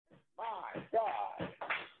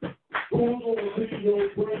Who's going to be your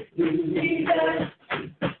breakthrough? Jesus.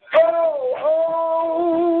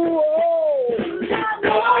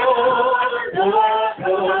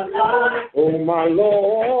 Oh, my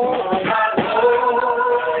Lord.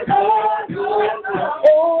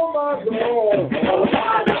 Oh, my Lord.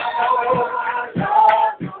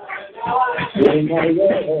 Oh, my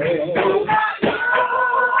Lord.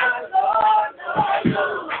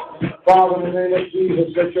 Father, in the name of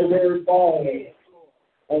Jesus, let your word fall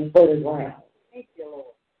on fertile ground. Thank you, Lord.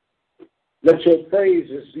 Let your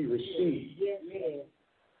praises be received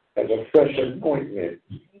as a fresh anointment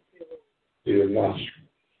to your nostrils.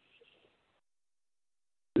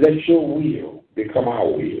 Let your will become our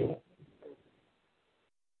will.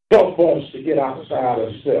 Help us to get outside of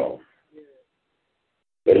self,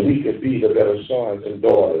 that we could be the better sons and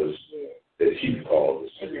daughters that you called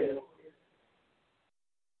us to be.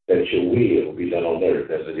 That your will be done on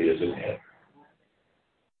earth as it is in heaven.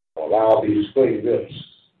 Allow these clean lips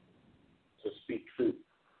to speak truth,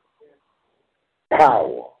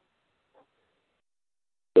 power,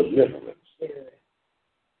 deliverance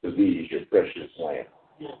to these your precious lamb.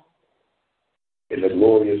 In the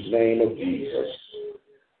glorious name of Jesus,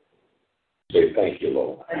 say thank you,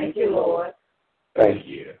 Lord. Thank you, Lord. Thank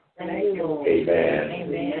you. Thank you, Lord. Amen.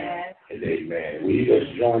 Amen. And amen. We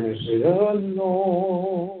just join and say,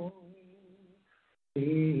 anointing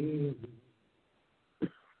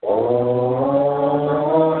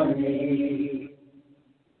on me.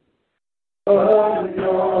 Anointing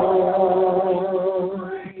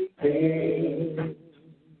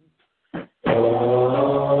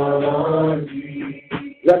on me.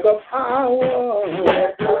 Let the power,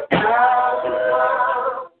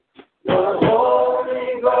 the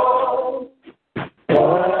Holy Ghost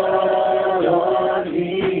fall on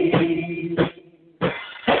me.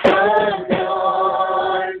 Anointing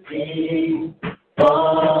on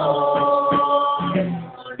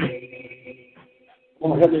me.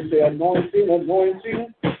 Come on, help me say anointing, anointing.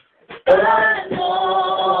 Anointing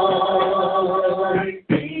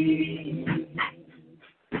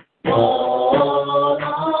fall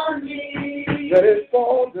on me. Let it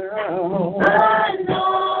fall down. Anointing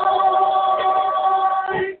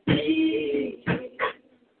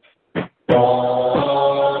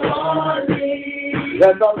fall on me.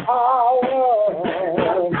 Let the power,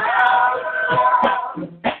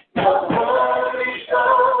 the Holy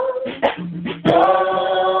Ghost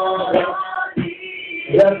fall on me.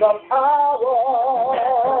 Let the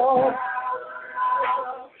power,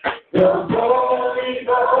 the Holy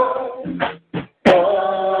Ghost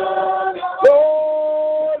fall.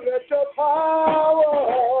 Lord, let your power,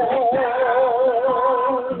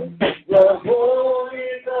 the Holy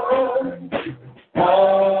Ghost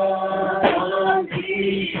fall on me.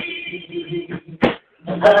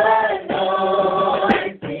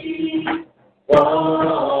 Anointing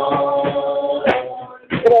fall.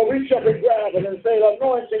 Come on, reach up and grab it and say,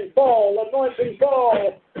 anointing fall, anointing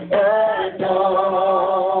fall. Anointing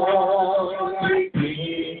fall on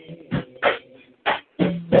me.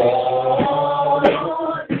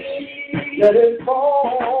 Let it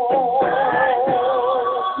fall.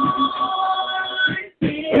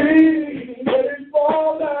 Please let it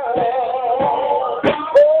fall down.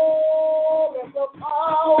 Oh, let the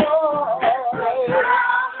power,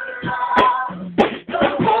 the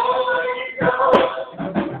Holy Ghost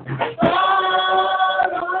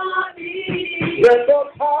fall on me. Let the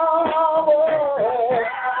power,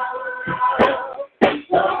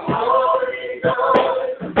 the Holy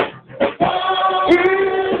Ghost fall.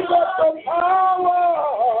 Please let the power,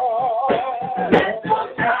 let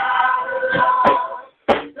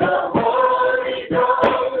the Holy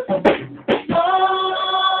Ghost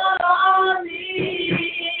fall on me.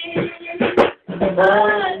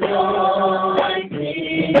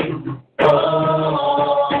 Anointing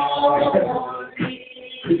fall on me.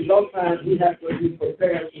 Sometimes we have to be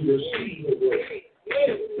prepared to receive the word.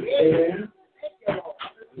 Amen.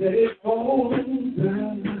 Let it fall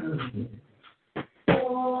down.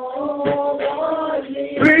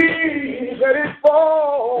 Please let it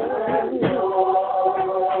fall.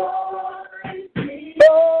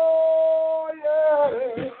 Oh, yeah.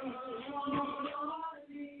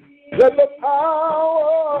 Let the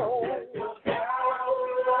power,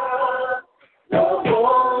 the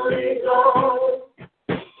Holy Ghost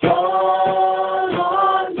fall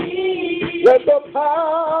on me. Let the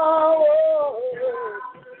power,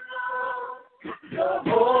 the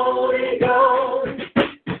Holy Ghost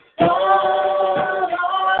fall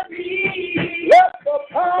on me. Let the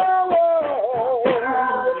power,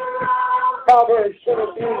 Proverbs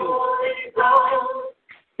 17,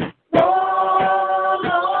 fall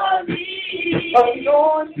on me.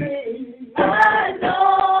 Anointing. Anointing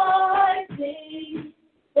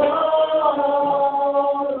fall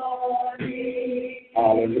on me.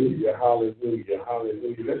 Hallelujah, hallelujah,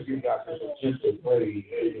 hallelujah. Let's give God some gentle praise.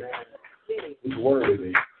 Amen. He's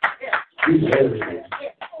worthy. He's worthy.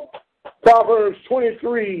 Proverbs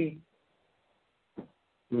 23,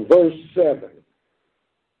 verse 7.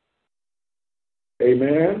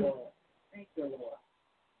 Amen. Thank you, Lord.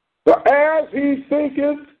 For as he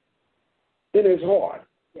thinketh in his heart,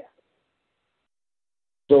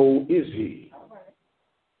 so is he.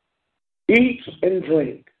 Eat and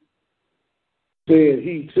drink, said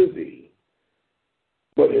he to thee,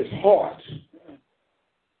 but his heart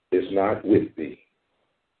is not with thee.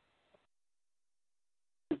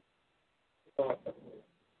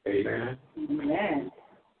 Amen. Amen.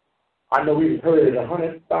 I know we've heard it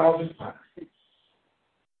 100,000 times.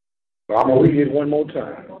 But I'm going to read it one more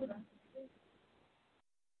time.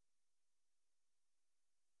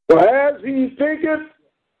 For as he thinketh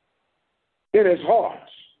in his heart,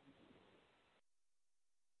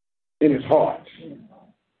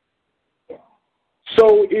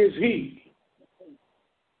 so is he.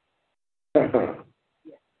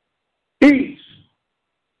 Eat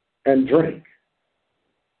and drink,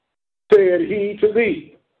 said he to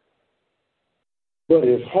thee, but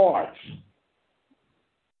his heart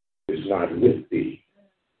is not with thee.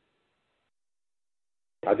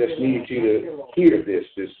 I just need you to hear this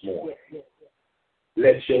morning.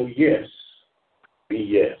 Let your yes be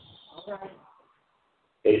yes.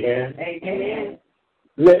 Amen. Amen.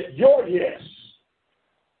 Let your yes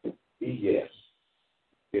be yes.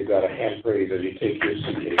 Give God a hand praise as you take your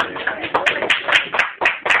seat. Amen.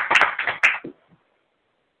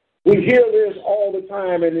 We hear this all the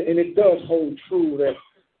time, and it does hold true that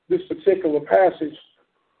this particular passage,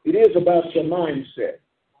 it is about your mindset.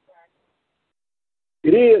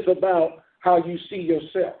 It is about how you see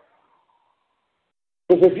yourself.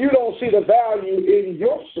 Because if you don't see the value in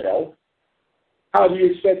yourself, how do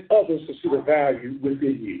you expect others to see the value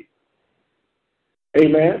within you?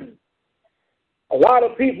 Amen? A lot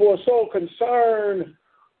of people are so concerned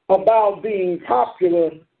about being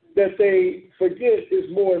popular that they forget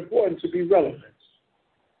it's more important to be relevant.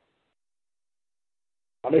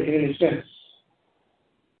 Am I making any sense?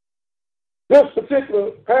 This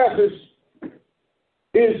particular passage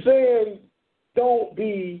is saying, don't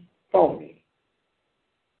be phony.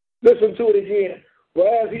 Listen to it again. For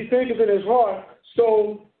as he thinketh in his heart,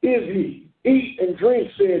 so is he. Eat and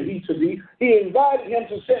drink, said he to thee. He invited him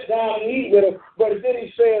to sit down and eat with him, but then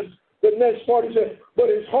he says, the next part he says, but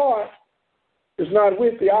his heart is not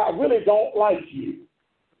with thee. I really don't like you.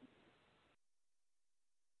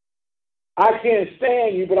 I can't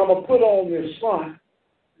stand you, but I'm going to put on this front.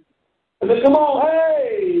 I said, come on,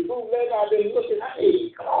 hey, bootleg, I've been looking,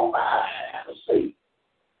 hey, come on by, have a seat.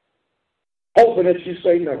 Hoping that you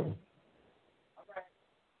say no.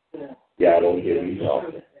 Yeah, I don't hear you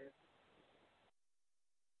talking.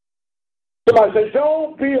 Somebody say,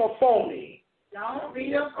 don't be a phony. Don't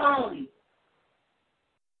be a phony.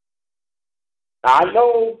 I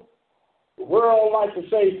know the world likes to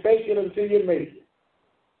say, fake it until you make it.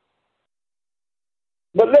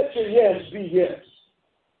 But let your yes be yes.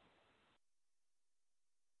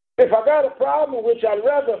 If I got a problem, which I'd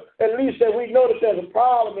rather at least that we know that there's a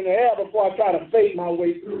problem in the air before I try to fake my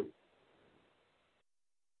way through.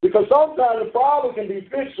 Because sometimes the problem can be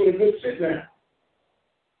fixed with a good sit down.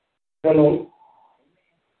 Hello?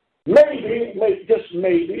 Maybe, just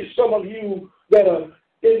maybe, some of you that are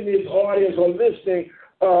in this audience or listening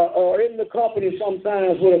or in the company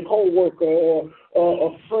sometimes with a coworker or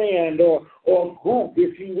a friend or a group,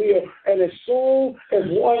 if you will, and as soon as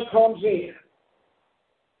one comes in,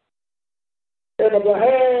 and I'm like,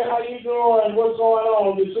 hey, how you doing? What's going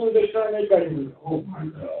on? As soon as they turn their back, oh my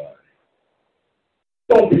God.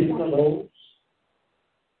 Don't be one of those.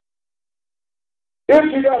 If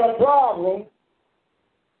you got a problem,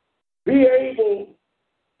 be able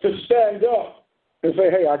to stand up and say,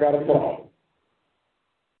 hey, I got a problem.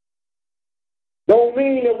 Don't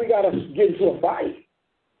mean that we got to get into a fight.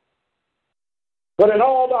 But in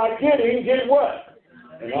all thy getting, get what?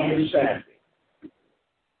 An understanding.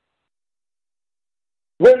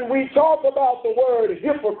 When we talk about the word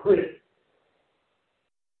hypocrite,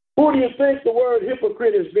 who do you think the word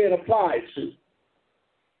hypocrite is being applied to?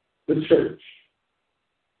 The church.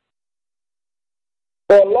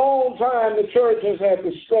 For a long time, the church has had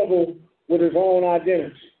to struggle with its own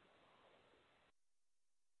identity.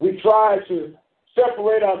 We try to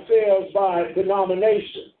separate ourselves by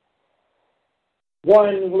denomination.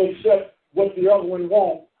 One will accept what the other one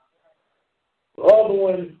won't. The other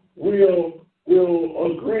one will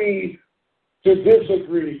agree to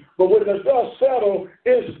disagree. But when the dust settles,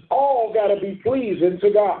 it's all got to be pleasing to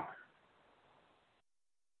God.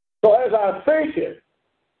 So as I think it,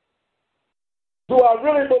 do I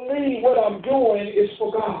really believe what I'm doing is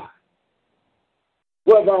for God?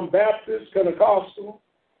 Whether I'm Baptist, Pentecostal,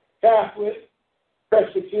 Catholic,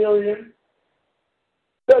 Presbyterian,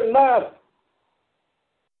 doesn't matter.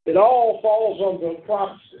 It all falls under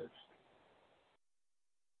Protestants.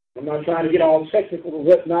 I'm not trying to get all technical or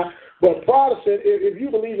whatnot, but Protestant, if you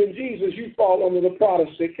believe in Jesus, you fall under the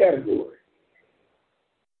Protestant category.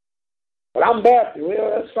 But I'm Baptist.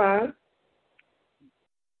 Well, that's fine.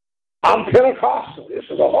 I'm Pentecostal. This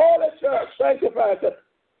is a holy church, sanctified church.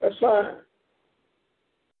 That's fine.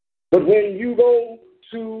 But when you go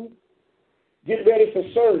to get ready for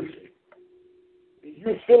surgery,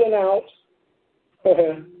 you're filling out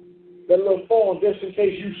that little form just in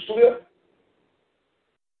case you slip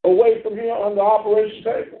away from here on the operation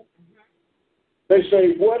table. They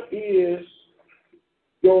say, what is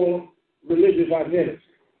your religious identity?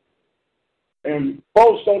 And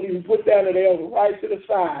folks don't even put that in there right to the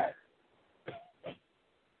side.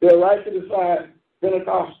 They're right to the side,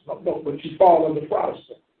 Pentecostal. No, but you fall under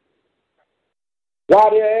Protestant. Why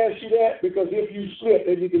do I ask you that? Because if you slip,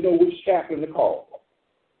 they need to know which chaplain to call.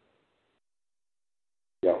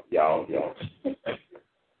 Y'all.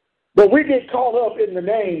 But we get caught up in the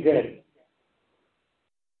name game.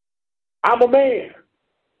 I'm a man.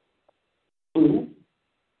 True.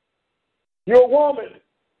 You're a woman.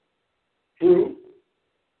 True.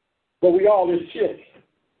 But we all is children.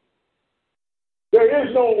 There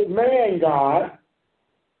is no man God,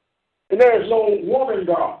 and there is no woman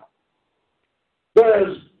God. There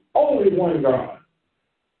is only one God.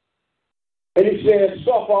 And he says,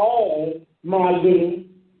 suffer all my little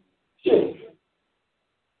children.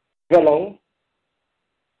 Hello?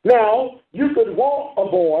 Now, you could want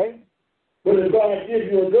a boy, but if God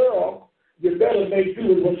gives you a girl, you better make do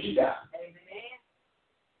with what she got.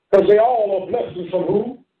 Because they all are blessings from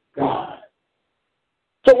who? God.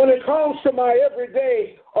 So when it comes to my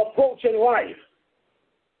everyday approach in life,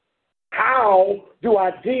 how do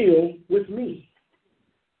I deal with me?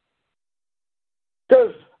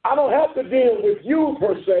 Because I don't have to deal with you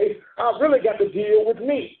per se. I really got to deal with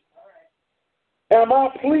me. Am I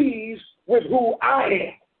pleased with who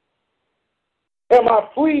I am? Am I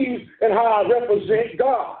pleased in how I represent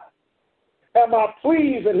God? Am I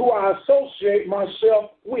pleased in who I associate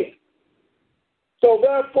myself with? So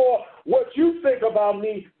therefore, what you think about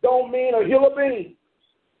me don't mean a hill of beans.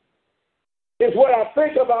 It's what I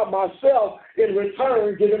think about myself in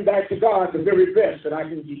return giving back to God the very best that I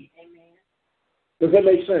can give. Amen. Does that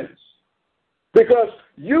make sense? Because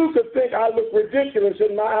you could think I look ridiculous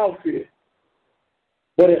in my outfit.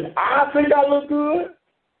 But if I think I look good,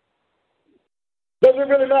 doesn't it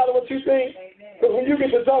really matter what you think? Because when you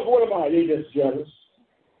get to talk, what am I? They just jealous.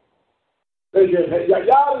 They just,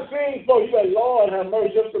 y'all have seen folks, you say, Lord have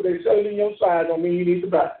mercy, just because they sell it in your side don't mean you need to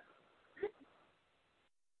buy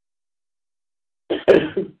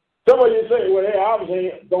it. Some of you say, well, they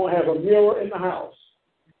obviously don't have a mirror in the house.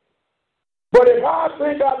 But if I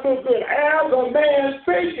think I look good, as a man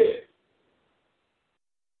thinketh,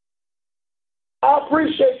 I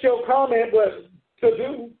appreciate your comment, but to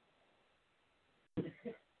do.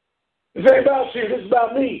 This ain't about you, this is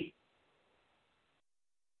about me.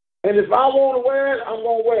 And if I want to wear it, I'm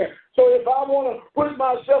going to wear it. So if I want to put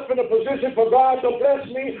myself in a position for God to bless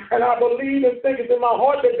me, and I believe and think it in my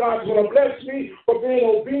heart that God's going to bless me for being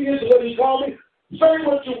obedient to what He called me, say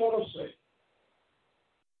what you want to say.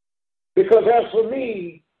 Because as for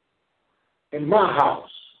me, in my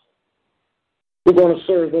house, we're going to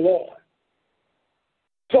serve the Lord.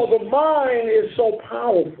 So the mind is so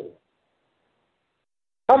powerful.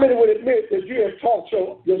 How many would admit that you have taught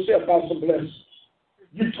yourself about some blessings?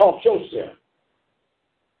 You taught yourself.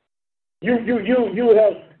 You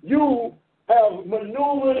have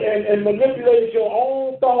maneuvered and manipulated your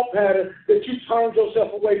own thought pattern that you turned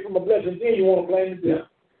yourself away from a blessing. Then you want to blame the devil.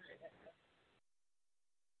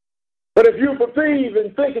 But if you believe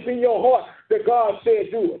and think it's in your heart that God said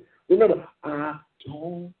do it, remember, I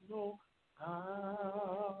don't know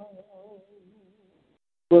how,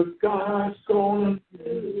 but God's going to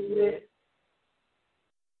do it.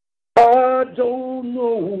 I don't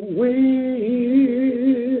know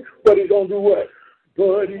when, but He's going to do what?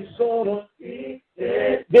 But He's going to do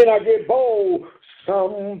it. Then I get bold.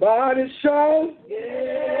 Somebody shout,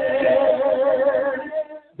 yeah.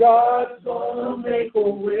 God's going to make a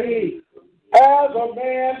way as a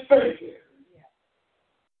man thinking.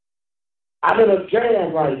 I'm in a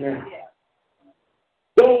jam right now.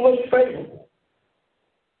 Don't look favorable.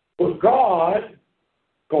 But God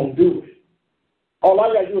going to do it. All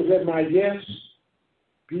I got to do is let my yes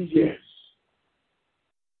be yes.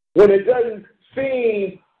 When it doesn't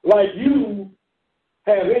seem like you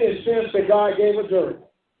have any sense that God gave a dirt,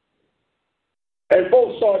 and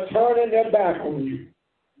folks start turning their back on you,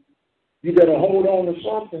 you better hold on to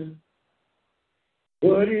something.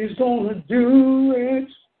 But he's going to do it.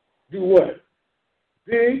 Do what?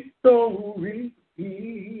 Victory.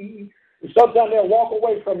 And sometimes they'll walk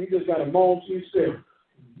away from you. You just got to moan to yourself.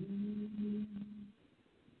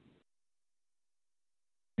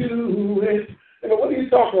 Do it. And what are you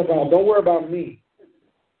talking about? Don't worry about me.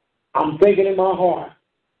 I'm thinking in my heart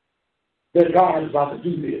that God is about to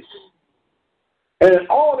do this. And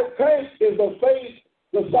all it takes is the faith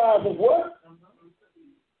the size of what?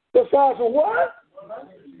 The size of what?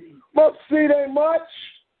 Mustard seed ain't much.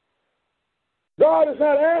 God is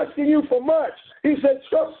not asking you for much. He said,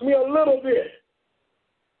 trust me a little bit.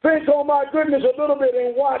 Think on my goodness a little bit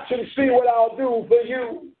and watch and see what I'll do for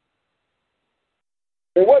you.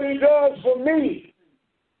 And what he does for me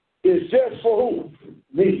is just for who?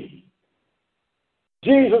 Me.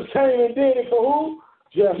 Jesus came and did it for who?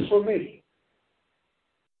 Just for me.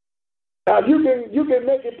 Now you can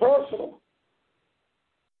make it personal.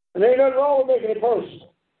 And there ain't nothing wrong with making it personal.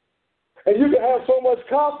 And you can have so much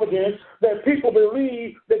confidence that people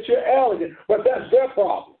believe that you're arrogant, but that's their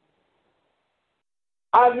problem.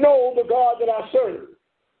 I know the God that I serve.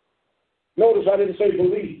 Notice I didn't say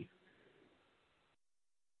believe.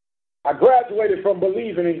 I graduated from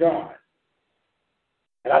believing in God.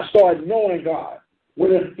 And I started knowing God.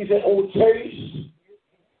 When he said, oh, taste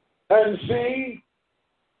and see.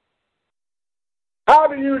 How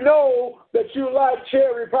do you know that you like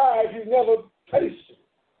cherry pie if you've never tasted?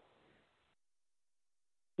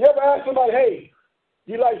 You ever ask somebody, hey,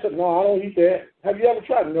 you like something? No, I don't eat that. Have you ever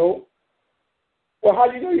tried? No. Well, how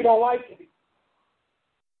do you know you don't like it?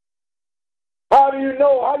 How do you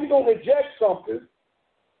know? How are you going to reject something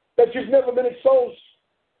that you've never been exposed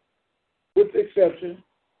to? With the exception,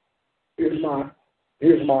 here's my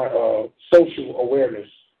social awareness.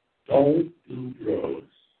 Don't do drugs.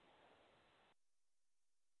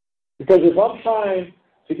 Because if I'm trying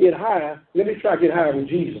to get high, let me try to get high with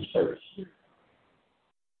Jesus first.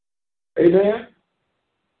 Amen?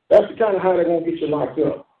 That's the kind of high that's going to get you locked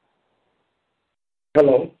up.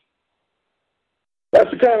 Hello? That's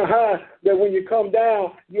the kind of high that when you come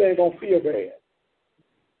down, you ain't going to feel bad.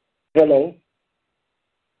 Hello?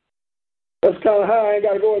 That's the kind of high I ain't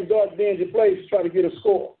got to go in a dark, dingy place to try to get a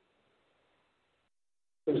score.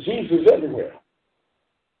 Because Jesus is everywhere.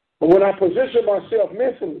 But when I position myself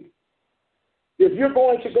mentally, if you're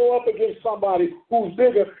going to go up against somebody who's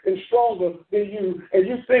bigger and stronger than you, and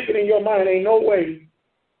you're thinking in your mind, ain't no way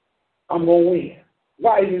I'm going to win.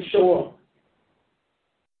 Why even show up?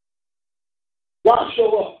 Why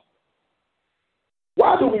show up?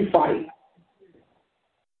 Why do we fight?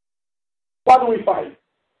 Why do we fight?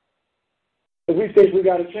 Because we think we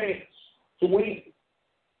got a chance to win.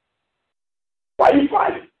 Why you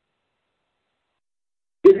fighting?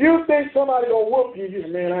 If you think somebody gonna whoop you, you say,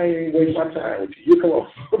 man, I ain't even waste my time with you. You come on,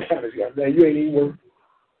 what kind of guy, man? You ain't even worth it.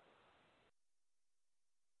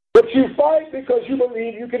 But you fight because you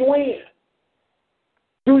believe you can win.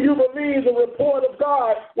 Do you believe the report of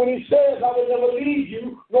God when he says, I will never leave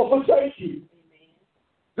you nor forsake you?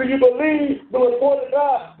 Do you believe the report of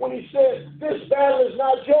God when he says, this battle is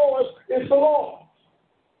not yours, it's the Lord's?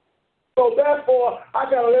 So therefore, I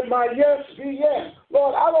got to let my yes be yes.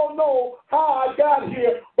 Lord, I don't know how I got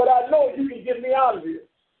here, but I know you can get me out of here.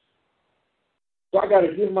 So I got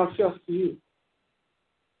to give myself to you.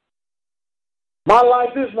 My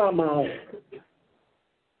life is not my own.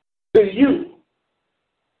 To you,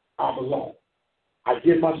 I belong. I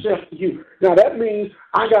give myself to you. Now that means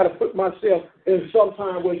I got to put myself in some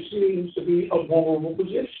time where it seems to be a vulnerable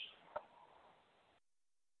position.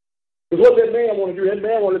 Because what that man want to do, that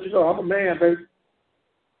man want to let you know, I'm a man, baby.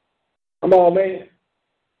 I'm all man.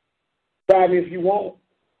 Try me if you want.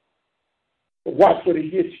 But watch what he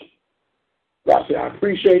gets you. I say, I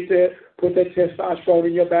appreciate that. Put that testosterone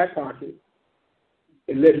in your back pocket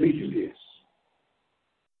and let me do this.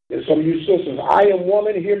 And some of you sisters, I am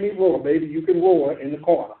woman, hear me roar. Maybe you can roar in the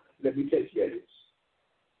corner. Let me take you at this.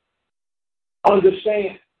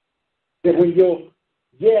 Understand that when your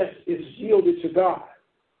yes is yielded to God,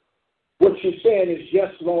 what you're saying is,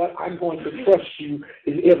 yes, Lord, I'm going to trust you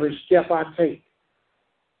in every step I take.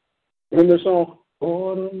 Remember the song?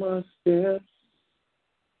 Order my steps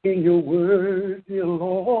in your word, dear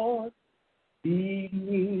Lord. Lead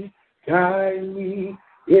me, guide me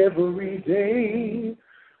every day.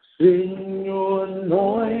 Sing your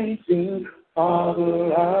anointing,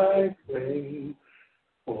 Father, I pray.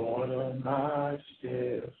 Order order my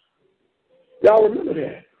steps. Y'all remember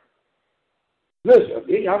that? Listen,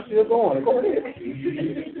 y'all still going. Go ahead.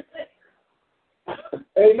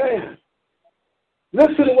 Amen.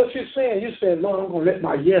 Listen to what you're saying. You're saying, Lord, I'm going to let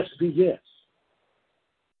my yes be yes.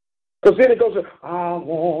 Because then it goes, I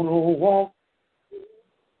want to walk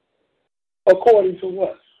according to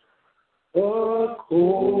what?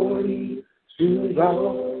 According to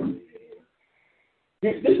God.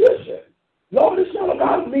 Listen, Lord, it's not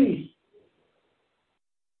about me.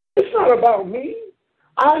 It's not about me.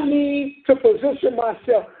 I need to position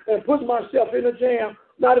myself and put myself in a jam,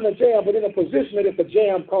 not in a jam, but in a position that if a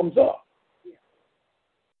jam comes up,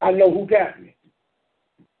 I know who got me.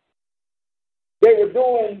 They were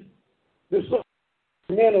doing this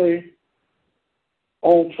documentary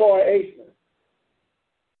on Troy Aikman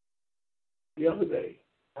the other day.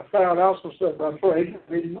 I found out some stuff about Troy Aikman.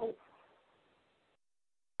 I didn't know.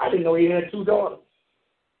 I didn't know he had 2 daughters.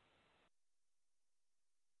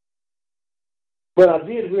 But I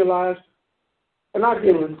did realize, and I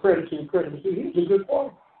give him credit to credit. He was a good boy.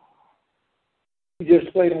 He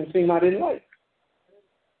just played on a team I didn't like.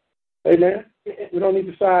 Amen? We don't need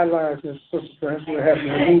the sidelines, Mr. Sister Prince. We'll have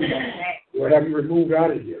you removed. We'll have you removed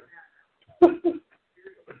out of here.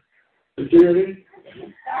 Security.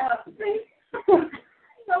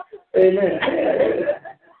 Amen.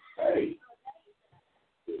 Hey.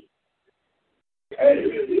 Hey.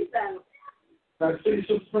 Now, see,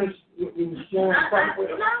 Sister Prince, we were strong.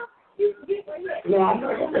 No, I'm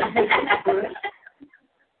not going to make Sister Prince.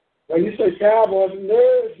 When you say Cowboys and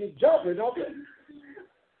nerds, you're jumping, don't you?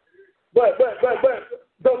 But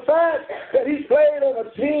the fact that he played on a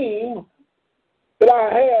team that I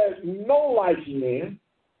had no liking in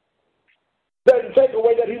doesn't take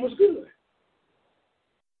away that he was good.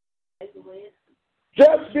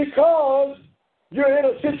 Just because you're in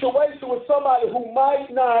a situation with somebody who might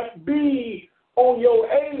not be on your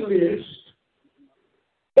A list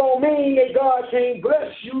don't mean that God can't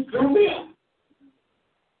bless you through them.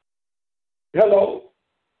 Hello?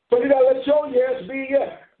 So you got to let your yes be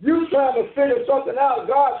yes. You trying to figure something out,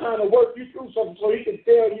 God trying to work you through something so he can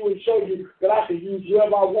tell you and show you that I can use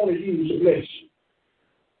whoever I want to use to bless you.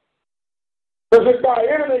 Because if my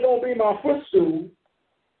enemy going to be my footstool,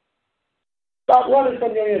 stop running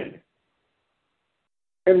from your enemy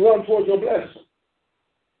and run towards your blessing.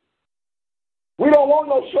 We don't want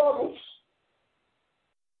no struggles.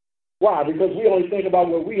 Why? Because we only think about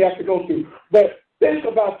what we have to go through. But think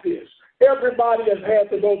about this. Everybody that's had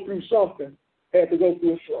to go through something had to go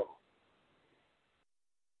through a struggle.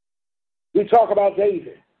 We talk about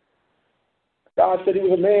David. God said he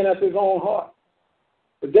was a man after his own heart.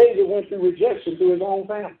 But David went through rejection through his own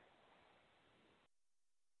family.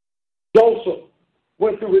 Joseph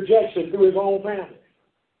went through rejection through his own family.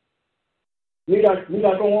 Need I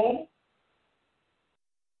go on?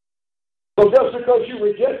 So just because you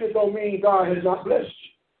rejected don't mean God has not blessed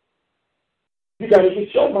you. You got to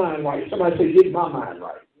get your mind right. Somebody say, get my mind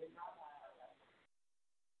right.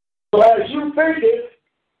 So as you think it,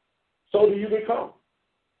 so do you become.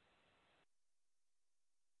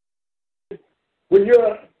 When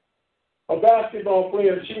you're a basketball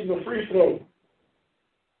player shooting a free throw,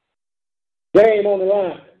 game on the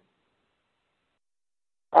line.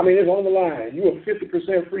 I mean, it's on the line. You're a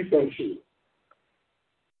 50% free throw shooter.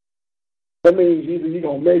 That means either you're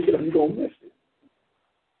going to make it or you're going to miss it.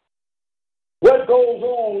 What goes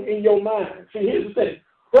on in your mind? See, here's the thing.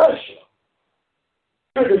 Pressure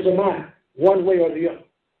triggers the mind one way or the other.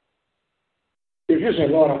 If you say,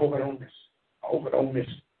 Lord, I hope I don't miss it. I hope I don't miss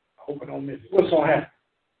it. I hope I don't miss it. What's going to happen?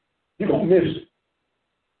 You're going to miss it.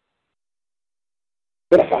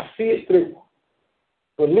 But if I see it through,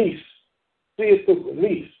 release. See it through,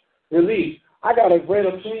 release. I got a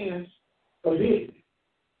greater chance of hitting.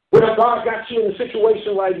 But if God got you in a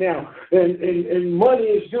situation right now, and money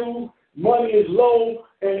is due, money is low,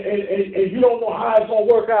 and you don't know how it's going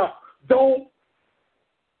to work out, don't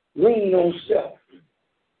lean on self.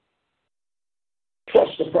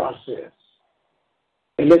 Trust the process.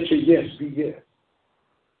 And let your yes be yes.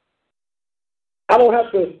 I don't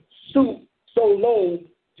have to stoop so low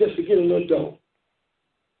just to get a little dough.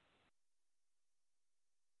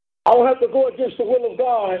 I don't have to go against the will of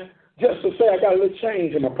God just to say I got a little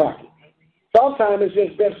change in my pocket. Sometimes it's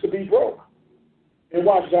just best to be broke and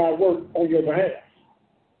watch God work on your behalf.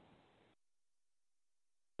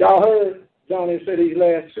 Y'all heard Johnny said these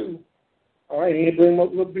last two. All right, he didn't bring up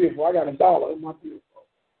a little beautiful. I got $1 in my beautiful.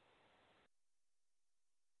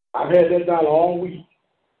 I've had that dollar all week.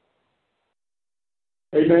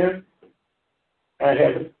 Amen. I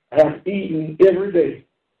have eaten every day.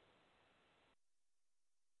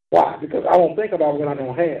 Why? Because I don't think about what I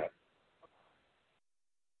don't have.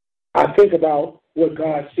 I think about what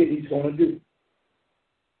God said he's going to do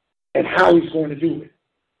and how he's going to do it.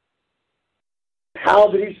 How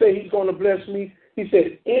did he say he's going to bless me? He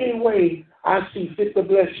said, any way I see fit to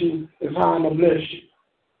bless you is how I'm going to bless you.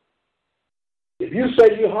 If you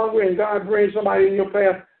say you're hungry and God brings somebody in your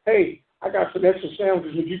path, hey, I got some extra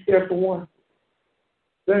sandwiches. Would you care for one?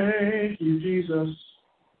 Thank you, Jesus.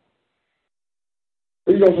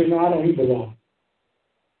 But you don't say, no, I don't eat alone.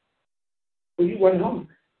 Well, you wasn't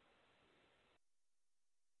hungry.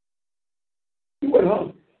 You wasn't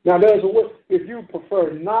hungry. Now, there's a way. If you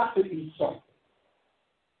prefer not to eat something,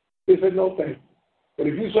 he said, no thank you. But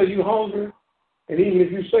if you say you're hungry, and even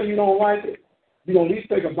if you say you don't like it, you don't at least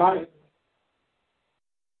take a bite.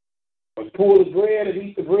 Or pull the bread and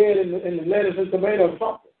eat the bread and the lettuce and tomato or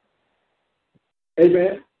something.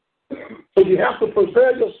 Amen? So you have to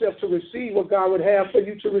prepare yourself to receive what God would have for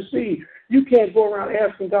you to receive. You can't go around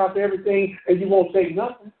asking God for everything and you won't take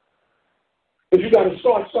nothing. But you got to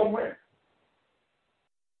start somewhere.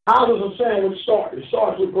 How does a sandwich start? It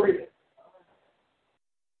starts with bread.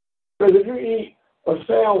 Because if you eat a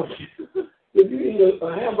sandwich, if you eat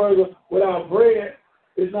a hamburger without bread,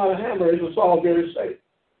 it's not a hamburger, it's a Salisbury steak.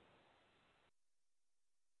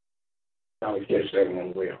 Now we catch that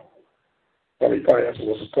one well. Probably that's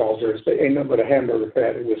what's a Salisbury steak. Ain't nothing but a hamburger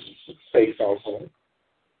patty with some steak sauce on it.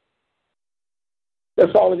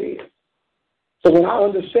 That's all it is. So when I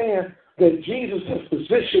understand that Jesus has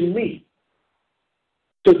positioned me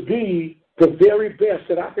to be the very best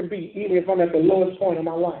that I can be, even if I'm at the lowest point of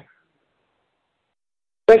my life.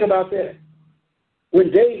 Think about that.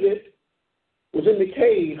 When David was in the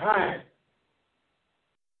cave hiding,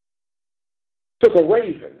 took a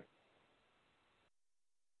raven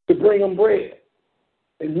to bring him bread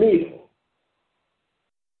and meal.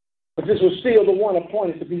 But this was still the one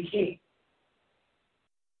appointed to be king.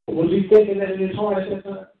 Was he thinking that in his heart at that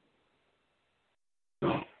time?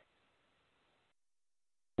 No.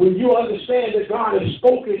 When you understand that God has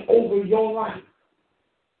spoken over your life,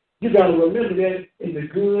 you got to remember that in the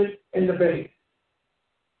good and the bad.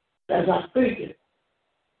 As I think it,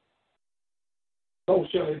 so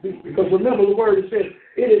shall it be. Because remember the word says,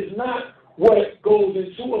 it is not what goes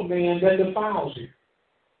into a man that defiles him.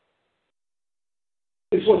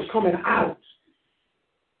 It's what's coming out.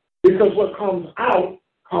 Because what comes out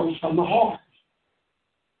comes from the heart.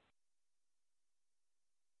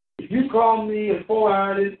 If you call me a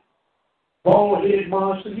four-eyed, bald-headed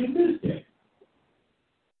monster, you missed it.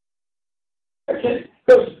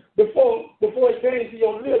 Because before it came to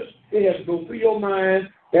your lips, it has to go through your mind,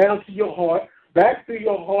 down to your heart, back through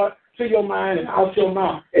your heart, to your mind, and out your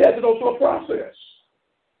mouth. It has to go through a process.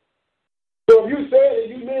 So if you said it,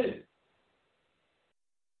 you meant it.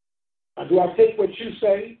 Now, do I take what you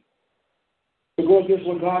say to go against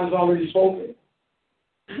what God has already spoken?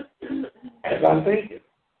 As I think it,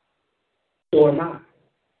 so am I.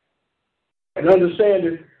 And understand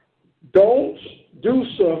that don't do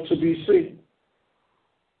stuff to be seen.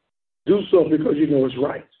 Do stuff because you know it's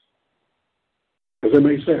right. Does that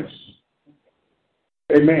make sense?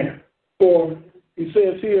 Amen. For he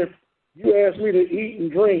says here, you asked me to eat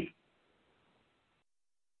and drink.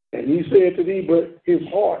 And he said to thee, but his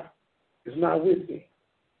heart is not with thee.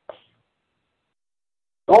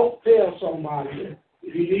 Don't tell somebody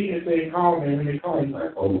if you need anything, call me. When they call you,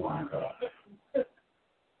 like, oh my God.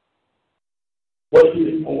 What do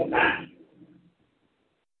you want now?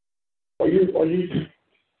 Or you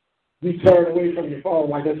turn away from your phone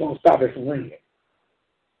like that's going to stop it from ringing.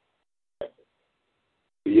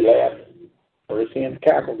 You laughing. First hand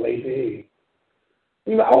cackle lays the head.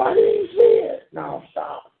 You know, oh, I didn't see it. No,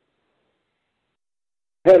 stop.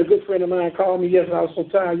 I had a good friend of mine call me yesterday. I was so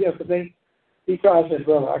tired yesterday. He called and said,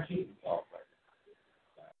 brother, I can't talk like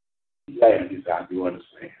that. He laughed. He said, I do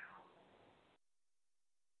understand.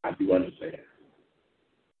 I do understand.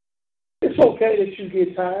 It's okay that you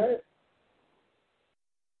get tired.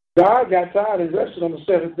 God got tired and rested on the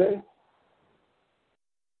seventh day.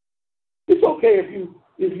 It's okay if you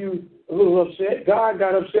a little upset. God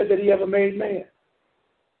got upset that he ever made man.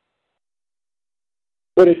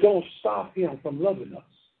 But it don't stop him from loving us.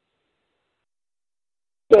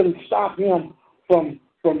 It doesn't stop him from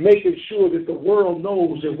making sure that the world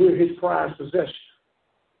knows that we're his prized possession.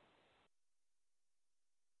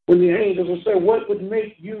 When the angels will say, what would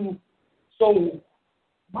make you so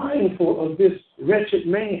mindful of this wretched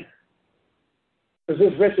man? Because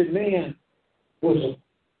this wretched man was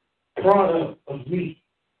a product of me.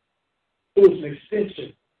 It was an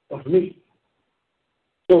extension of me.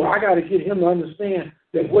 So I got to get him to understand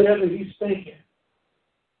that whatever he's thinking,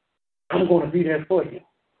 I'm going to be there for him.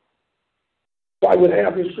 So I would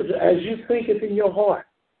have this scripture, as you think it in your heart,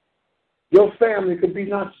 Your family could be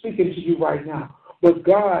not speaking to you right now, but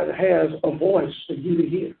God has a voice for you to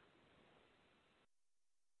hear.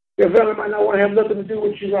 Your family might not want to have nothing to do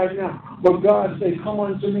with you right now, but God says, come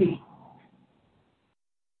unto me.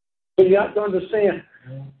 So you have to understand,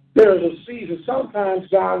 there is a season. Sometimes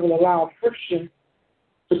God will allow friction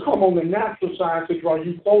to come on the natural side to draw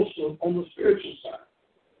you closer on the spiritual side.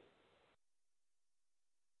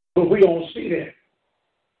 But we don't see that.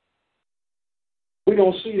 We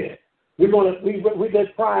don't see that. We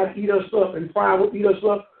let pride eat us up, and pride will eat us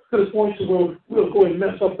up to the point where we'll go and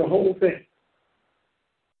mess up the whole thing.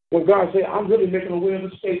 When God said, I'm really making a way of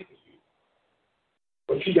escape for you.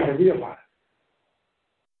 But you got to realize.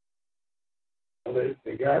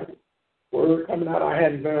 They got word coming out. I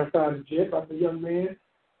hadn't verified it yet about the young man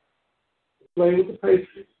who played with the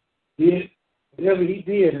Patriots. Did whatever he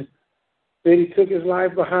did and said he took his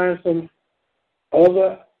life behind some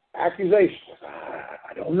other accusations.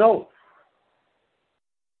 I don't know.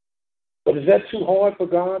 But is that too hard for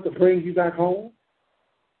God to bring you back home?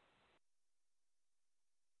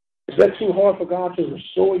 Is that too hard for God to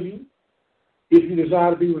restore you if you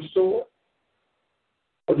desire to be restored?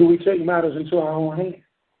 Or do we take matters into our own hands?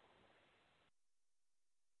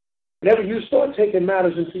 Whenever you start taking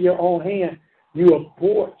matters into your own hand, you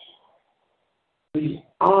abort the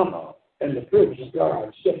honor and the privilege of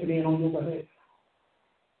God stepping in on your behalf.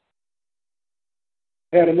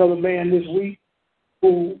 I had another man this week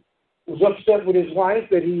who was upset with his wife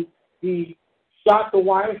that he shot the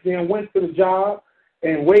wife, then went to the job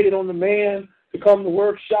and waited on the man to come to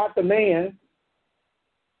work, shot the man,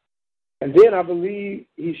 and then I believe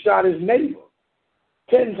he shot his neighbor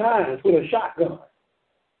 10 times with a shotgun.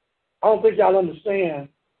 I don't think y'all understand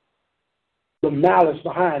the malice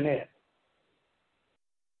behind that.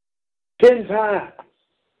 10 times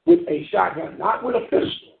with a shotgun, not with a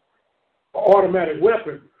pistol or automatic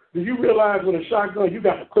weapon. Do you realize with a shotgun you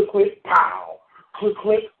got to click, click, pow, click,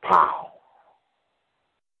 click, pow.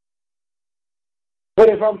 But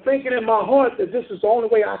if I'm thinking in my heart that this is the only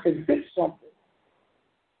way I can fix something,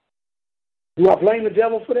 do I blame the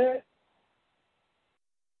devil for that?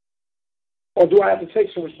 Or do I have to take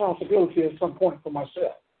some responsibility at some point for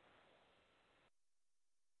myself?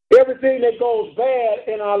 Everything that goes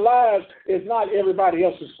bad in our lives is not everybody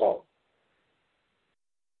else's fault.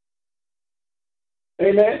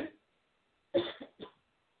 Amen?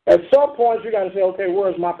 At some point, you got to say, okay,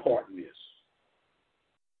 where's my part in this?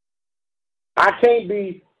 I can't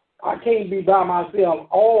be by myself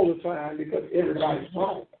all the time because everybody's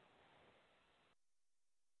wrong.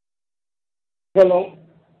 Hello?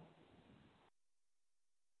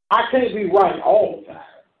 I can't be right all the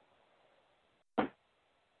time.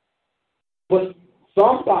 But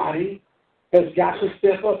somebody has got to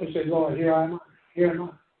step up and say, Lord, here am I. Here am I.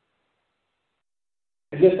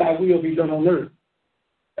 And let thy will be done on earth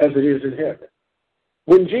as it is in heaven.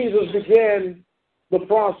 When Jesus began the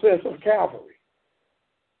process of Calvary,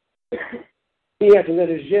 he had to let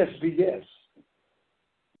his yes be yes.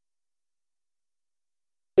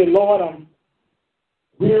 He said, Lord, I'm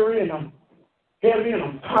weary and I'm heavy and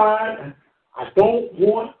I'm tired and I don't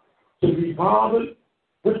want to be bothered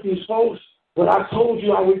with these folks, but I told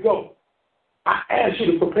you I would go. I asked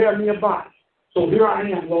you to prepare me a body. So here I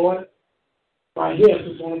am, Lord. My yes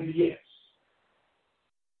is going to be yes.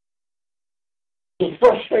 It's a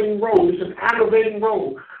frustrating road. It's an aggravating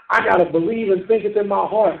road. I got to believe and think it in my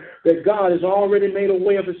heart that God has already made a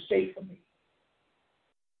way of escape for me.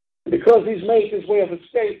 Because he's made this way of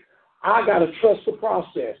escape, I got to trust the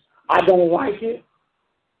process. I don't like it.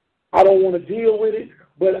 I don't want to deal with it,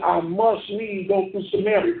 but I must need go through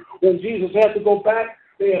Samaria. When Jesus had to go back,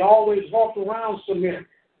 they had always walked around Samaria.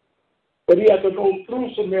 But he had to go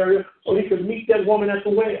through Samaria so he could meet that woman at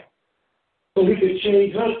the well, so he could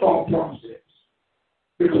change her thought process.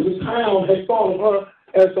 Because the town had thought of her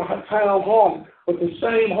as the town harlot, but the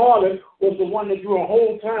same harlot was the one that drew a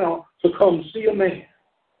whole town to come see a man.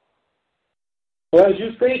 So as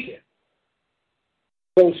you thinking,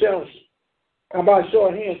 so shall she. And by show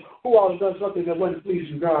of hands, who all has done something that wasn't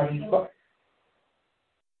pleasing God in your life?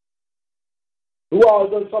 Who all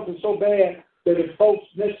has done something so bad that if folks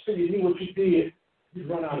next to you knew what you did, you'd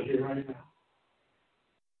run out of here right now?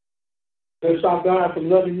 Does that stop God from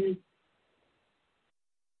loving you?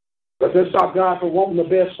 Does that stop God from wanting the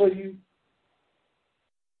best for you?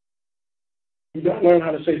 You got to learn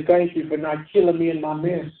how to say thank you for not killing me in my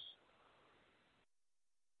mess.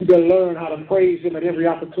 You got to learn how to praise him at every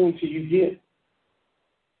opportunity you get.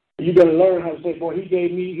 You got to learn how to say, boy, he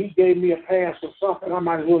gave me a pass or something. I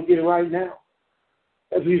might as well get it right now.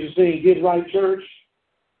 As we used to say, get right, church,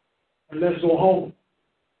 and let's go home.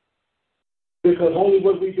 Because only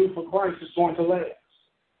what we do for Christ is going to last.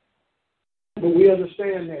 But we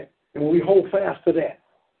understand that, and we hold fast to that.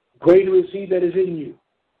 Greater is he that is in you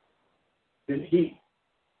than he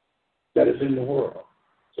that is in the world.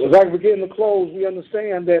 So as I begin to close, we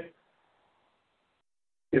understand that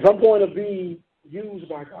if I'm going to be used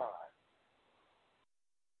by God,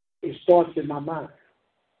 it starts in my mind.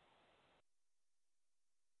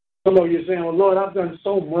 Some of you are saying, well, Lord, I've done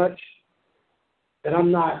so much that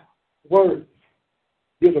I'm not worthy.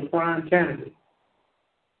 You're the prime candidate.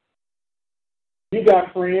 You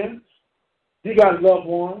got friends. You got loved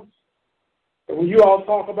ones. And when you all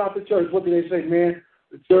talk about the church, what do they say, man?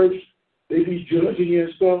 The church, they be judging you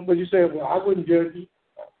and stuff. But you say, well, I wouldn't judge you.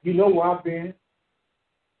 You know where I've been.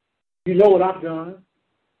 You know what I've done.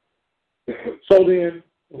 So then,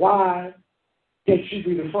 why can't you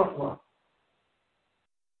be the front runner?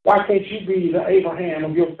 Why can't you be the Abraham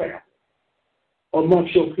of your family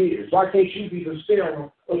amongst your peers? Why can't you be the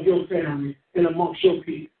Sarah of your family and amongst your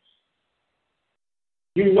peers?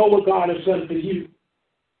 You know what God has done for you,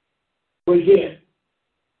 but yet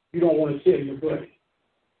you don't want to tell your buddy.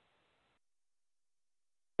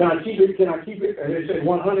 Can I keep it? And they say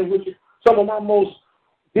 100 with you. Some of my most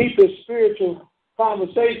deepest spiritual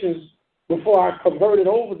conversations before I converted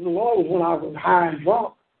over to the Lord was when I was high and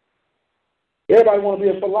drunk. Everybody want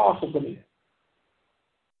to be a philosopher then.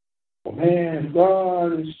 Well, man,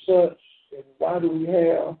 God is such, and why do we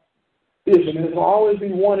have this? And there's always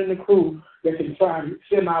be one in the crew that can try and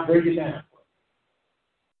semi-break it down.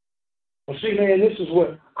 Well, see, man, this is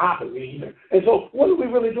what I believe. And so what are we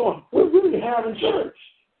really doing? We're really having church.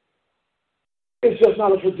 It's just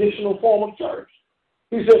not a traditional form of church.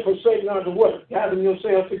 He said, forsake not the what? Gathering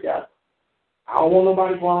yourselves together. I don't want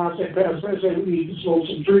nobody going around saying, Pastor Smith said we need to smoke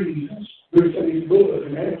some trees. We're saying blood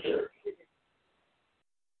in that church.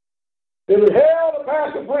 They would hell the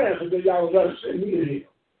Pastor Francis that y'all was going to send me to him.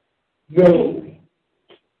 No.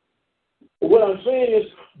 What I'm saying is,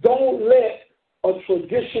 don't let a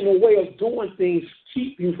traditional way of doing things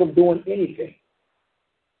keep you from doing anything.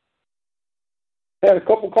 I had a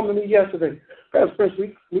couple come to me yesterday. Pastor Prince,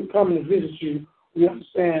 we come to visit you. We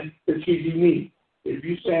understand that you're unique. If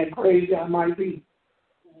you sound crazy, I might be.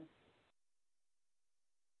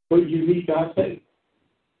 But unique, I say.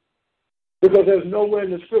 Because there's nowhere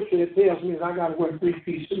in the scripture that tells me that I got to wear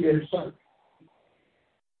 3-piece suit every Sunday.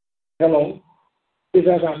 Hello? It's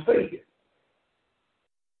as I think it.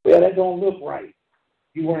 Well, that don't look right.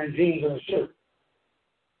 You wearing jeans and a shirt.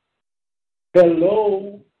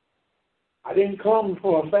 Hello? I didn't come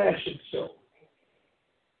for a fashion show.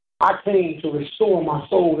 I came to restore my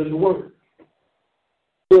soul in the Word.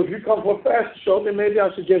 So if you come for a fashion show, then maybe I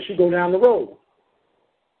suggest you go down the road.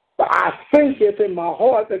 But I think it's in my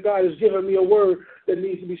heart that God has given me a word that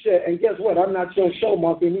needs to be said. And guess what? I'm not your show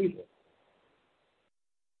monkey either.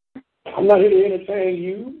 I'm not here to entertain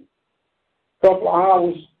you a couple of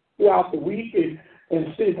hours throughout the week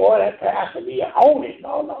and say, boy, that pastor me own it.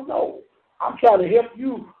 No. I'm trying to help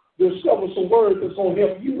you discover some words that's going to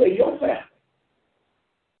help you and your family.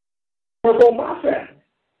 Work on my family.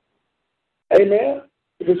 Amen.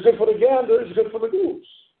 If it's good for the gander, it's good for the goose.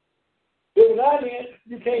 If not, then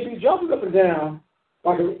you can't be jumping up and down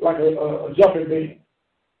like a jumping bean.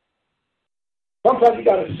 Sometimes you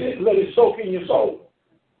got to sit and let it soak in your soul.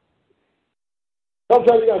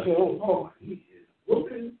 Sometimes you got to say, oh, Lord, he is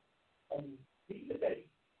whooping on me today.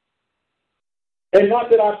 And not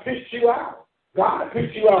that I picked you out. God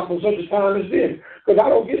picked you out for such a time as this. Because I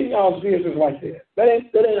don't get in y'all's business like that. That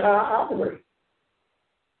ain't how I operate.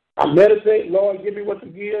 I meditate, Lord, give me what to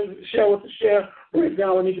give, share what to share, break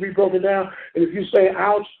down what needs to be broken down. And if you say,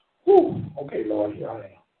 ouch, whew, okay, Lord, here I am.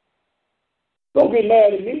 Don't get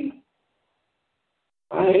mad at me.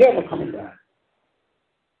 I ain't ever coming back.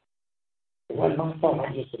 It wasn't my fault,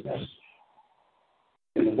 I'm just a messenger.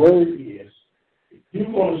 And the word is, if you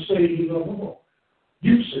want to say you love the Lord,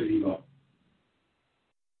 you say you love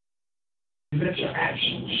him. Let your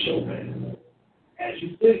actions show that as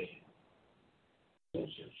you think.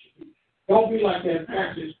 Don't be like that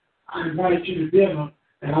passage, I invite you to dinner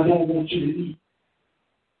and I don't want you to eat.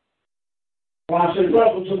 Or I say,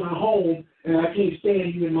 welcome to my home and I can't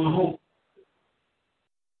stand you in my home.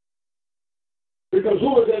 Because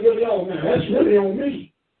who is that really on now? That's really on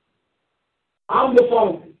me. I'm the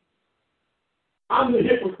phony. I'm the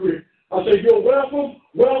hypocrite. I say, you're welcome.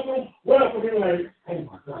 You're like, oh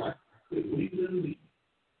my God, leave it.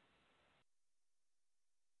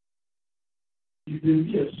 You do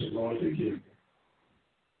yes, Lord, forgive me.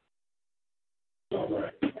 It's all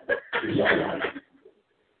right.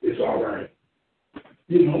 It's all right.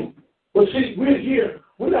 You know. But see, we're here.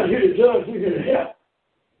 We're not here to judge. We're here to help.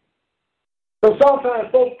 So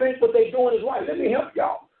sometimes folks think what they're doing is right. Let me help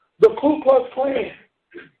y'all. The Ku Klux Klan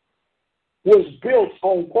was built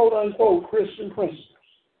on quote-unquote Christian principles.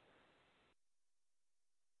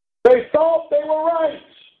 They thought they were right.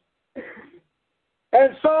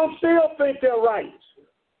 And some still think they're right.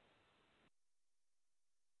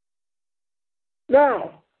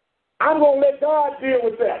 Now, I'm going to let God deal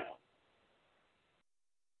with that.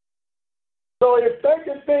 So if they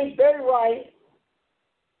can think they're right,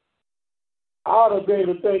 I ought to be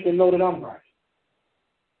able to think and know that I'm right.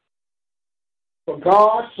 For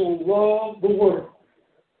God so loved the world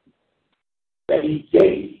that he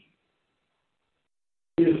gave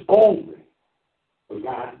his only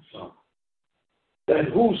begotten Son, that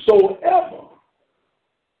whosoever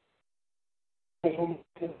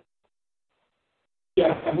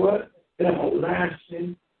shall have what?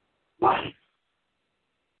 Everlasting life.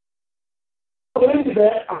 I believe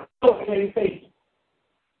that, I can't think it.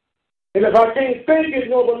 And if I can't think it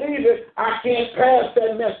nor believe it, I can't pass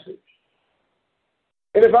that message.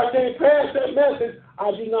 And if I can't pass that message,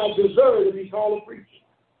 I do not deserve to be called a preacher.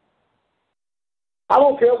 I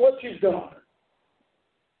don't care what you've done.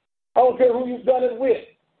 I don't care who you've done it with.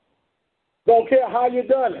 Don't care how you've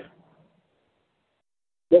done it.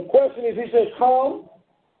 The question is, he says, come,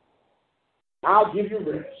 I'll give you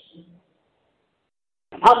rest.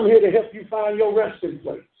 I'm here to help you find your resting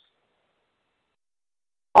place.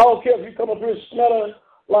 I don't care if you come up here smelling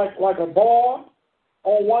like a bar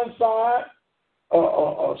on one side,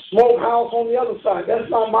 a smokehouse on the other side. That's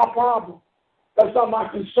not my problem. That's not my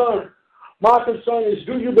concern. My concern is,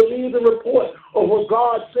 do you believe the report of what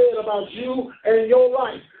God said about you and your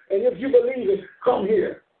life? And if you believe it, come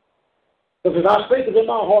here. Because I think it in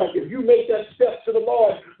my heart, if you make that step to the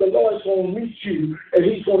Lord's going to meet you, and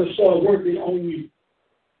he's going to start working on you.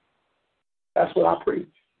 That's what I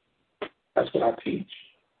preach. That's what I teach.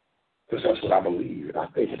 Because that's what I believe, and I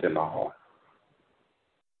think it in my heart.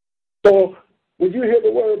 So when you hear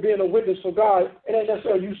the word being a witness for God, it ain't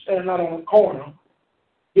necessarily you standing out on a corner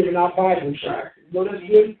giving out Bible tracts. You know, that's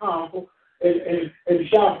really powerful. And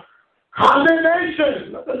shout,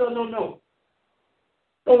 condemnation! No.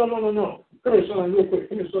 No. Come here, son, real quick.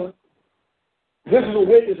 Come here, son. This is a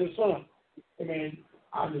witness and son. I mean,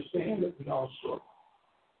 I understand that we all struggle.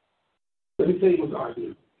 Let me tell you what God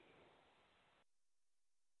did.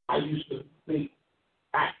 I used to think,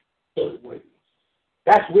 act certain ways.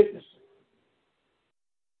 That's witnessing.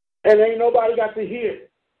 And ain't nobody got to hear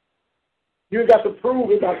it. You got to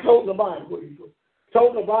prove it by toting the Bible. What are you doing?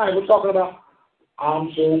 Toting the Bible, talking about,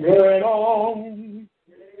 I'm so glad on,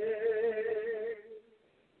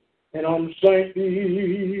 and I'm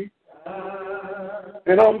sanctified,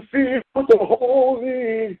 and I'm filled with the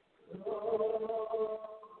Holy.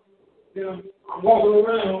 Yeah, I'm walking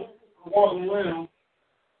around.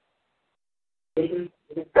 Thank you.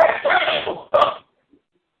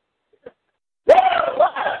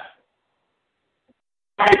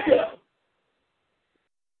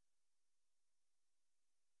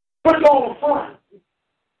 Put it on the front.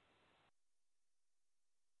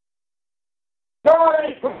 God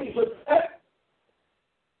ain't pleased with that.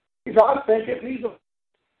 He said, I think it needs a.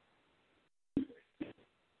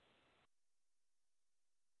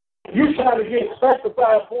 You trying to get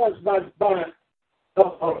specified points by a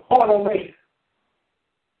carnal man.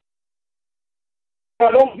 Now,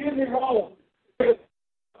 don't get me wrong.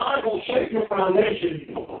 I'm going to shake your foundation.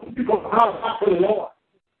 You're going to house out for the Lord.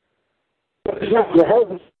 But it's not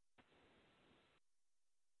rehearsal.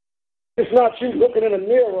 It's not you looking in a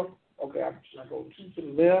mirror. Okay, I'm just going to go 2 to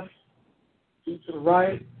the left, 2 to the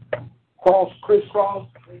right, crisscross,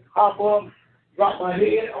 hop up, drop my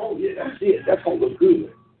head. Oh, yeah, that's it. That's going to look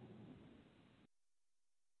good.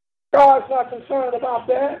 God's not concerned about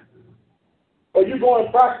that. Or you're going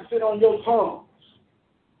to practice it on your tongues.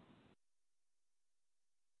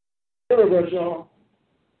 Here we go, y'all.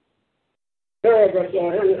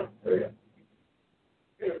 Hurry up.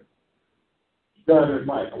 Here. Grab that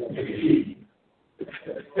mic. I want to hear you.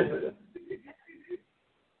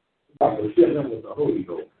 I'm going to fill them with the Holy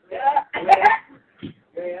Ghost. Yeah. I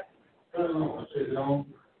said it on.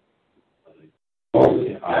 Oh,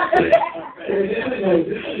 yeah. I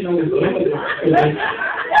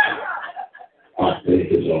think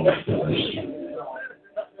it's almost done.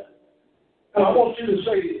 Now, I want you to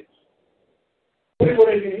say this. What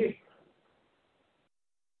they can hear.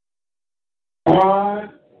 God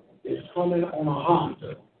is coming on a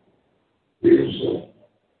Honda real soon.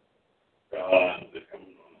 God is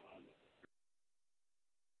coming on a Honda.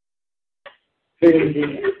 Say it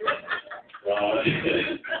again. God.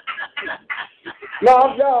 Now,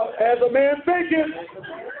 as a man thinking.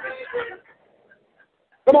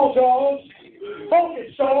 Come on, Charles.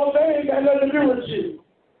 Focus, Charles. They ain't got nothing to do with you.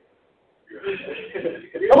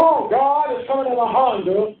 Come on, God is coming on a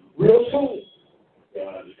Honda real soon.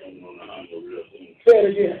 God is coming on a Honda real soon. Say it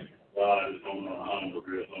again. God is coming on a Honda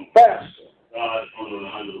real soon. Faster. God is coming on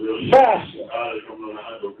a Honda real soon. Faster. God is coming on a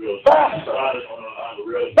Honda real soon. Faster. God is coming on a Honda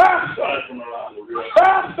real soon. Faster. God is coming on a Honda real soon.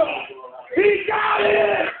 Faster. He got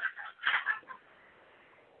it.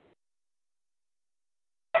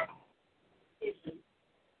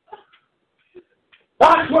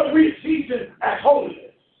 That's what we teach as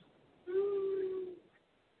holiness.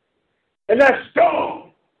 And that's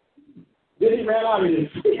dumb. Then he ran out of here.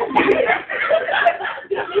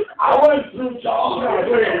 I went through Charles.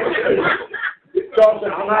 Charles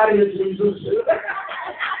said, I'm out of here, Jesus.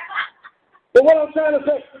 But what I'm trying to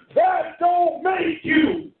say, that don't make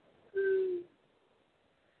you.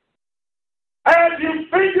 As you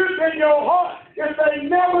fingers in your heart, if they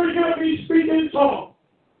never hear me speak in tongues,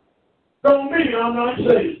 don't mean I'm not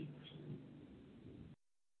saved.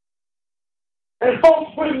 And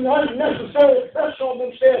folks putting unnecessary pressure on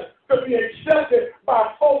themselves to be accepted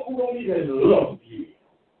by folks who don't even love you,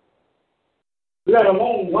 let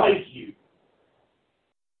alone like you.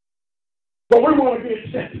 But we want to be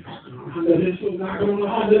accepted. I'm not going to I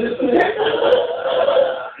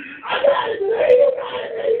got it.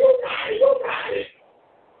 You got it.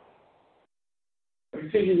 You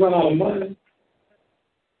think you run out of money?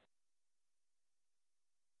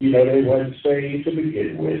 You know they wasn't saved to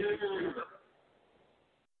begin with.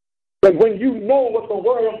 But when you know what the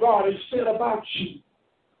Word of God has said about you,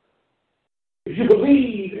 if you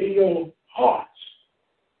believe in your heart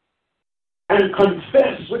and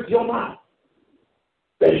confess with your mouth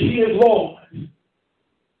that He is Lord,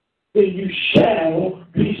 then you shall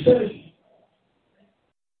be saved.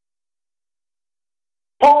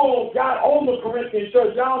 Paul got on the Corinthian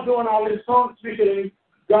church. Y'all doing all this tongue speaking, and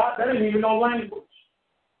God, that ain't even no language.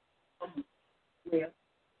 Yeah.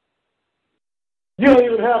 You don't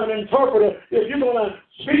even have an interpreter. If you're going to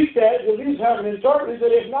speak that, you at least have an interpreter.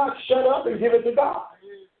 That if not, shut up and give it to God.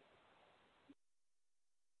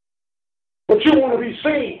 But you want to be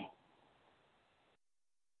seen.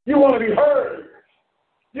 You want to be heard.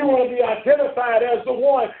 You want to be identified as the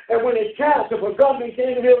one. And when it counts, if a government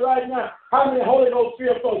came in here right now, how many Holy Ghost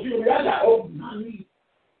fear folks? You will be, I got open my knees.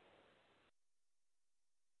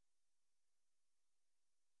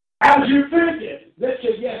 As you think it, let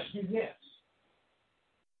your yes be yes.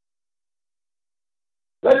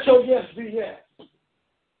 Let your yes be yes.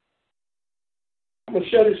 I'm going to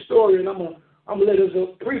share this story, and I'm going to let this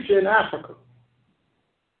a preacher in Africa.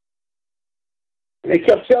 And they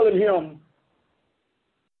kept telling him,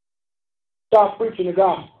 stop preaching the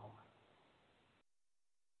gospel.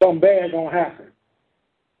 Something bad going to happen.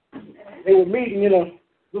 They were meeting in a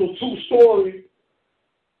little 2-story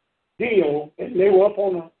deal, and they were up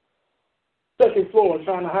on the second floor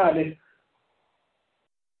trying to hide it.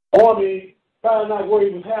 Army found out where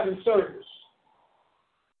he was having service.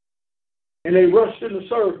 And they rushed in the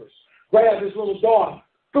service, grabbed his little daughter,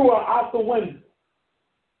 threw her out the window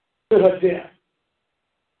to her death.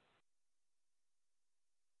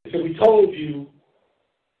 They said, we told you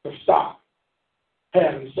to stop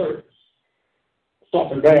having service.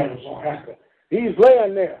 Something bad was going to happen. He's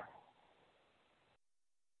laying there.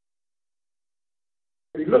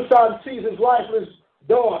 He looks out and sees his lifeless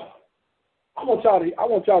daughter. I want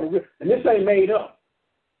y'all to, and this ain't made up.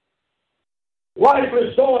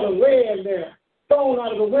 Lifeless daughter laying there, thrown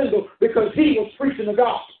out of the window because he was preaching the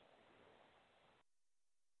gospel.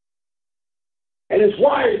 And his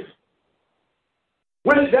wife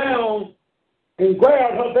went down and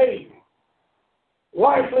grabbed her baby,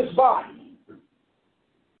 lifeless body,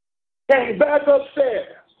 came back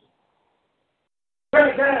upstairs,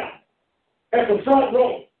 sat down at the front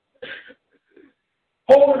row,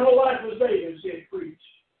 holding her lifeless baby and said, preach.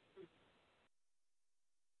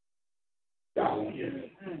 Y'all won't hear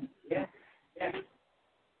me. Yeah. Yeah.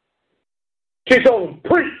 She told him,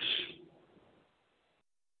 preach.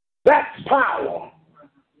 That's power.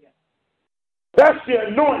 That's the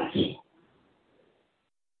anointing.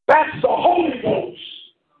 That's the Holy Ghost.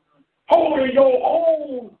 Holding your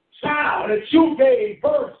own child that you gave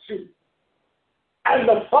birth to. And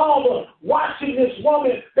the Father watching this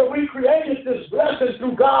woman that we created this blessing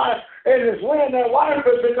through God and is laying their life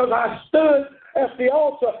because I stood at the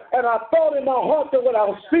altar and I thought in my heart that what I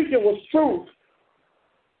was speaking was truth.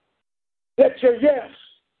 Let your yes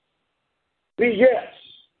be yes.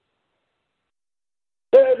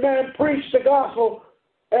 That man preached the gospel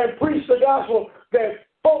and preached the gospel that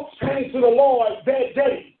folks came to the Lord that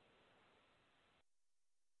day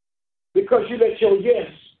because you let your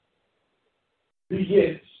yes be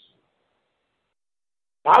yes.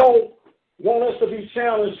 I don't want us to be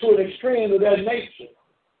challenged to an extreme of that nature.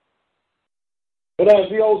 But as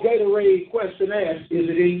the old Gatorade question asks, is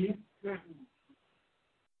it in you?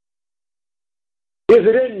 Is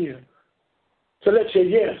it in you to let your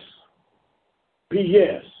yes be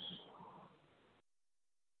yes?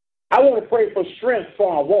 I want to pray for strength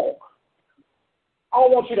for our walk. I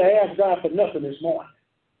don't want you to ask God for nothing this morning.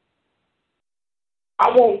 I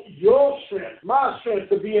want your strength, my strength,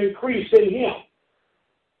 to be increased in Him.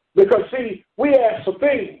 Because, see, we ask for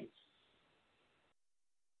things.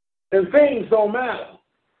 And things don't matter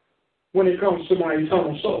when it comes to my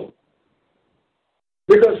eternal soul.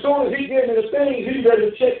 Because as soon as He gives me the things, He's ready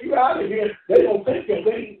to check you out of here. They don't think they're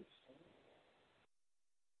things.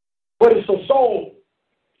 But it's the soul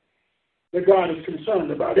that God is concerned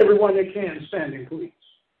about. Everyone that can, standing, please.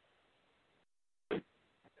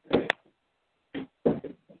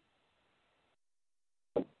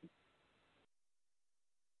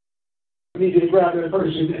 I need you to grab that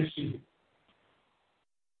person next to you.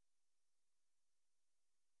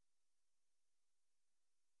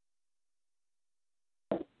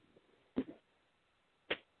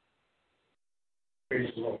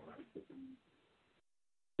 Praise the Lord.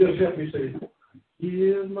 Just help me say,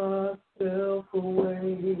 give myself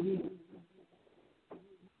away.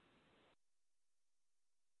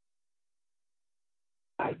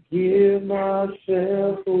 I give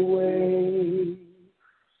myself away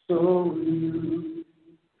so you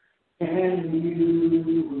can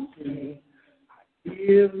use me. I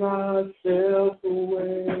give myself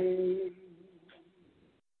away.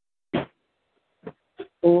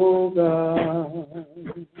 Oh God,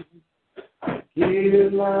 I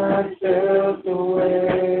give myself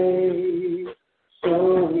away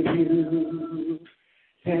so you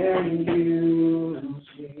can use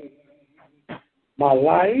me. My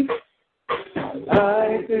life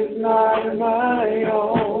is not my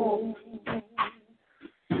own.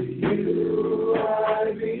 To you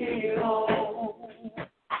I belong.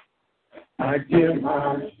 I give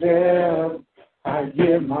myself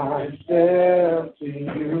to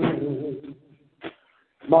you.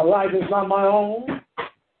 My life is not my own.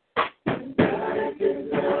 Life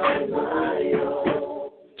is not my own.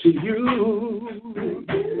 To you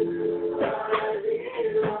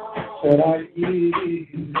that I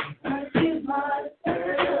give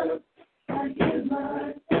myself. I give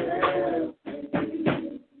myself.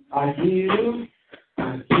 I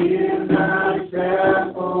give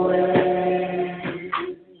myself away.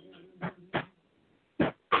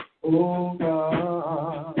 Oh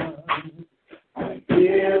God, I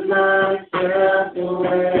give myself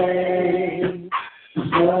away.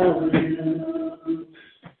 So you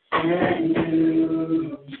can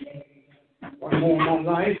use me. One more, my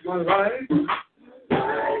life.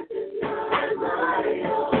 Life is not my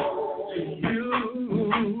own. To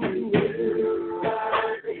you,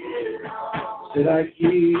 that I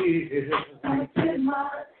give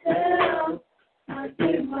myself. I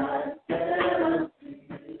give myself.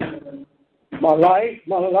 My life.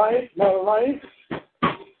 My life is not my own.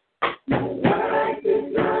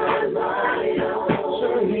 So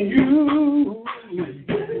you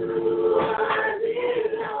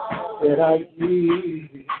that I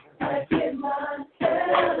give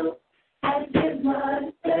myself. I give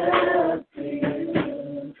myself to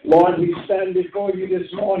you. Lord, we stand before you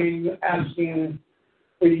this morning asking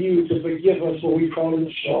for you to forgive us where we've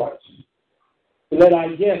fallen short. Let our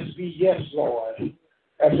yes be yes, Lord,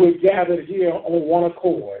 as we're gathered here on one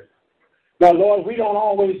accord. Now, Lord, we don't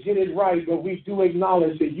always get it right, but we do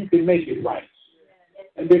acknowledge that you can make it right.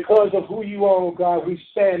 And because of who you are, oh God, we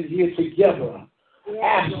stand here together,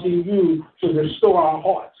 asking you to restore our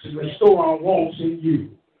hearts and restore our wants in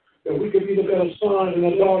you, that we can be the better sons and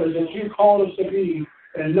the daughters that you call us to be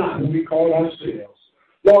and not who we call ourselves.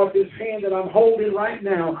 Lord, this hand that I'm holding right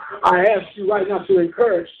now, I ask you right now to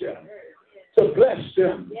encourage them, to bless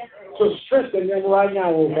them, to strengthen them right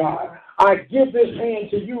now, oh God. I give this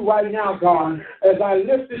hand to you right now, God, as I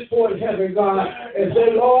lift it toward heaven, God, and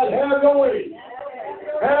say, Lord, have your way.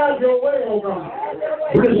 Have your way, oh God.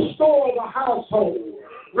 Restore the household.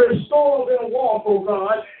 Restore their walk, oh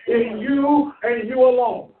God, in you and you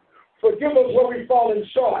alone. Forgive us where we've fallen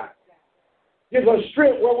short. Give us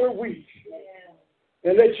strength where we're weak.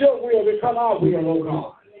 And let your will become our will, oh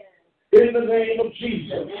God. In the name of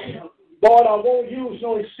Jesus. Lord, I won't use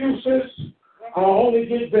no excuses. I'll only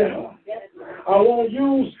get better. I won't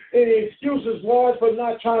use any excuses, Lord, for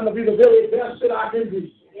not trying to be the very best that I can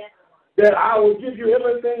be. That I will give you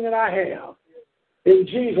everything that I have. In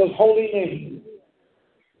Jesus' holy name.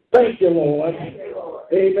 Thank you, Lord.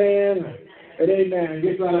 Amen and amen.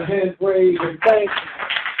 Give God a hand praise and thanks.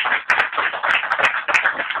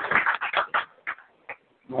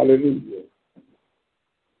 Hallelujah.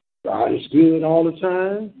 God is good all the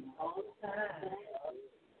time.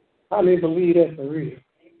 How many believe that for real?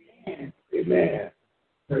 Amen.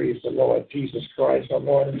 Praise the Lord Jesus Christ, our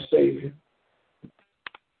Lord and Savior.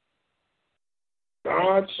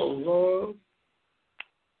 God so loved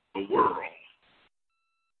The world.